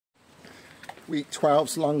week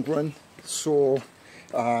 12's long run saw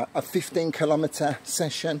a 15-kilometre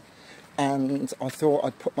session, and I thought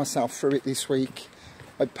I'd put myself through it this week.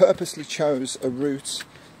 I purposely chose a route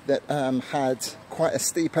that had quite a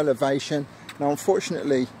steep elevation. Now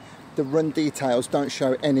unfortunately the run details don't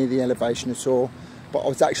show any of the elevation at all, but I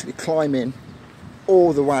was actually climbing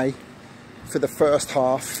all the way for the first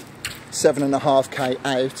half, 7.5k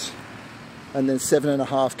out, and then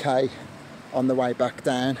 7.5k on the way back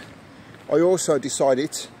down. I also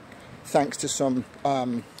decided, thanks to some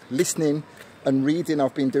listening and reading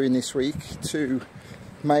I've been doing this week, to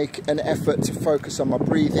make an effort to focus on my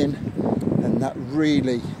breathing, and that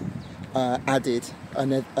really added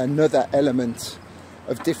another element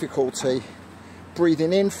of difficulty.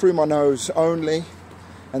 Breathing in through my nose only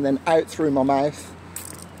and then out through my mouth,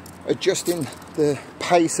 adjusting the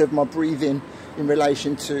pace of my breathing in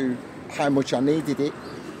relation to how much I needed it,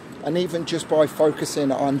 and even just by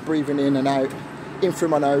focusing on breathing in and out, in through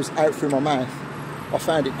my nose, out through my mouth, I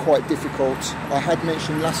found it quite difficult. I had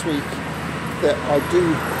mentioned last week that I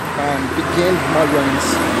do begin my runs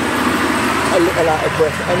a little out of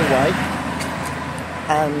breath anyway,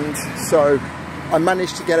 and so I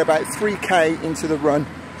managed to get about 3k into the run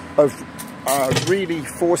of really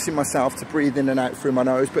forcing myself to breathe in and out through my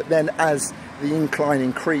nose, but then as the incline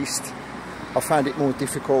increased I found it more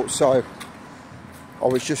difficult, so I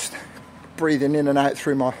was just breathing in and out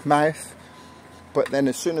through my mouth. But then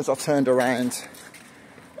as soon as I turned around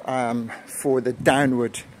for the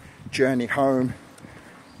downward journey home,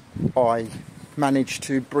 I managed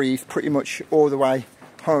to breathe pretty much all the way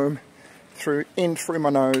home, in through my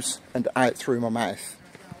nose and out through my mouth.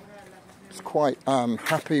 I was quite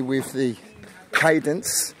happy with the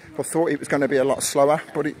cadence. I thought it was going to be a lot slower,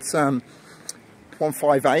 but it's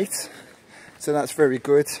 158, so that's very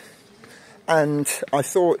good. And I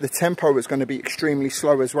thought the tempo was going to be extremely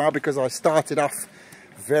slow as well, because I started off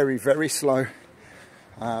very, very slow.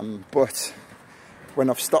 But when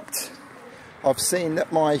I've stopped, I've seen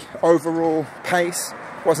that my overall pace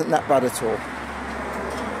wasn't that bad at all.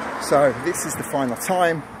 So this is the final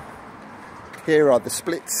time. Here are the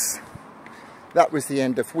splits. That was the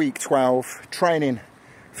end of week 12 training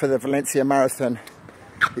for the Valencia Marathon.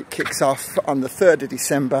 It kicks off on the 3rd of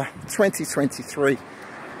December 2023,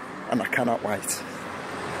 and I cannot wait.